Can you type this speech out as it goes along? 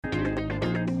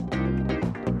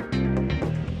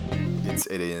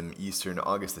8 a.m. Eastern,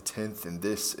 August the 10th, and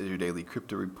this is your daily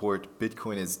crypto report.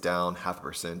 Bitcoin is down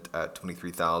 0.5% at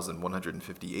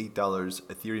 $23,158.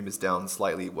 Ethereum is down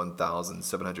slightly,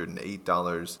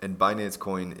 $1,708, and Binance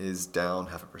Coin is down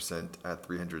 0.5% at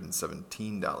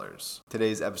 $317.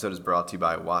 Today's episode is brought to you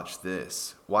by Watch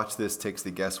This. Watch This takes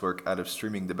the guesswork out of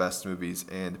streaming the best movies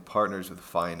and partners with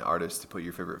fine artists to put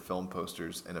your favorite film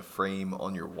posters in a frame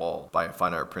on your wall. Buy a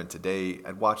fine art print today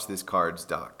at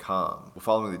watchthiscards.com. Well,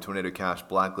 following the Tornado Cash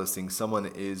blacklisting, someone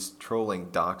is trolling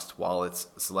doxed wallets,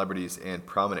 celebrities, and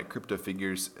prominent crypto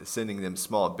figures, sending them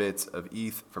small bits of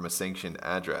ETH from a sanctioned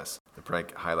address. The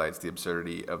prank highlights the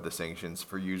absurdity of the sanctions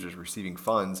for users receiving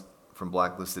funds from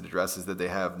blacklisted addresses that they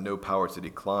have no power to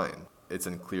decline. It's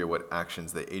unclear what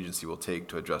actions the agency will take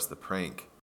to address the prank.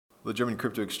 The German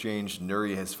crypto exchange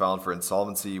Nuri has filed for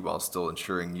insolvency while still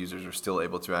ensuring users are still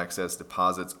able to access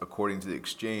deposits. According to the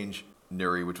exchange,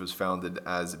 Nuri, which was founded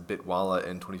as Bitwala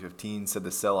in 2015, said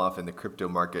the sell-off in the crypto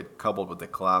market, coupled with the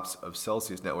collapse of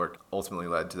Celsius Network, ultimately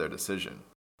led to their decision.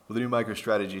 Well, the new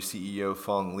MicroStrategy CEO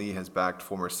Phong Le has backed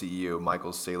former CEO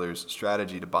Michael Saylor's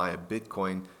strategy to buy a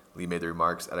Bitcoin. Lee made the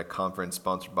remarks at a conference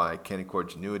sponsored by Canaccord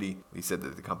Genuity. Lee said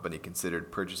that the company considered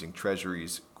purchasing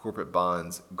treasuries, corporate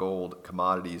bonds, gold,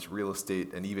 commodities, real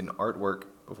estate, and even artwork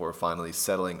before finally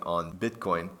settling on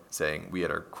Bitcoin, saying, "We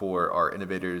at our core are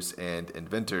innovators and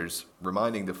inventors,"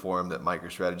 reminding the forum that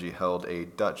MicroStrategy held a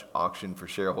Dutch auction for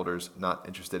shareholders not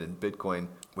interested in Bitcoin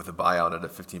with a buyout at a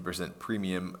 15%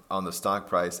 premium on the stock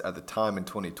price at the time in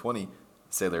 2020.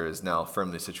 Saylor is now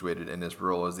firmly situated in his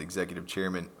role as the executive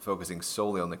chairman, focusing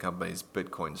solely on the company's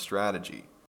Bitcoin strategy.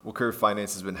 Well, Curve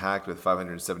Finance has been hacked with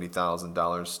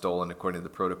 $570,000 stolen, according to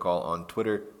the protocol on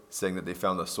Twitter, saying that they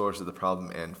found the source of the problem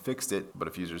and fixed it, but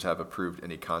if users have approved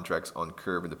any contracts on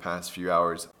Curve in the past few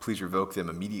hours, please revoke them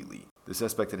immediately. The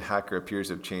suspected hacker appears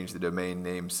to have changed the domain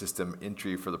name system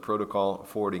entry for the protocol,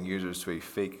 forwarding users to a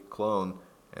fake clone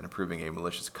and approving a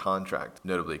malicious contract.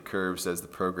 Notably, Curve says the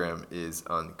program is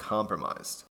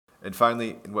uncompromised. And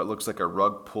finally, in what looks like a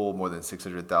rug pull, more than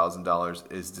 $600,000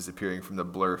 is disappearing from the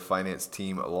Blur Finance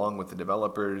team along with the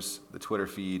developers, the Twitter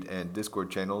feed, and Discord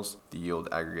channels. The yield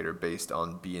aggregator based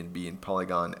on BNB and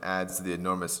Polygon adds to the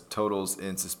enormous totals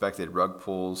in suspected rug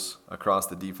pulls across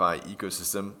the DeFi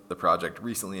ecosystem. The project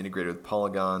recently integrated with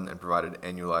Polygon and provided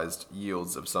annualized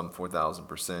yields of some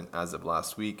 4,000% as of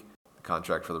last week. The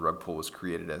contract for the rug pull was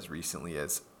created as recently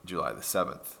as July the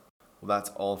 7th. Well,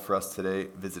 that's all for us today.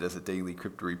 Visit us at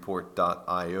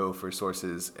dailycryptoreport.io for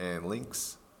sources and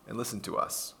links, and listen to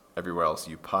us everywhere else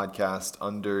you podcast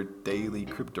under Daily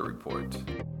Crypto Report.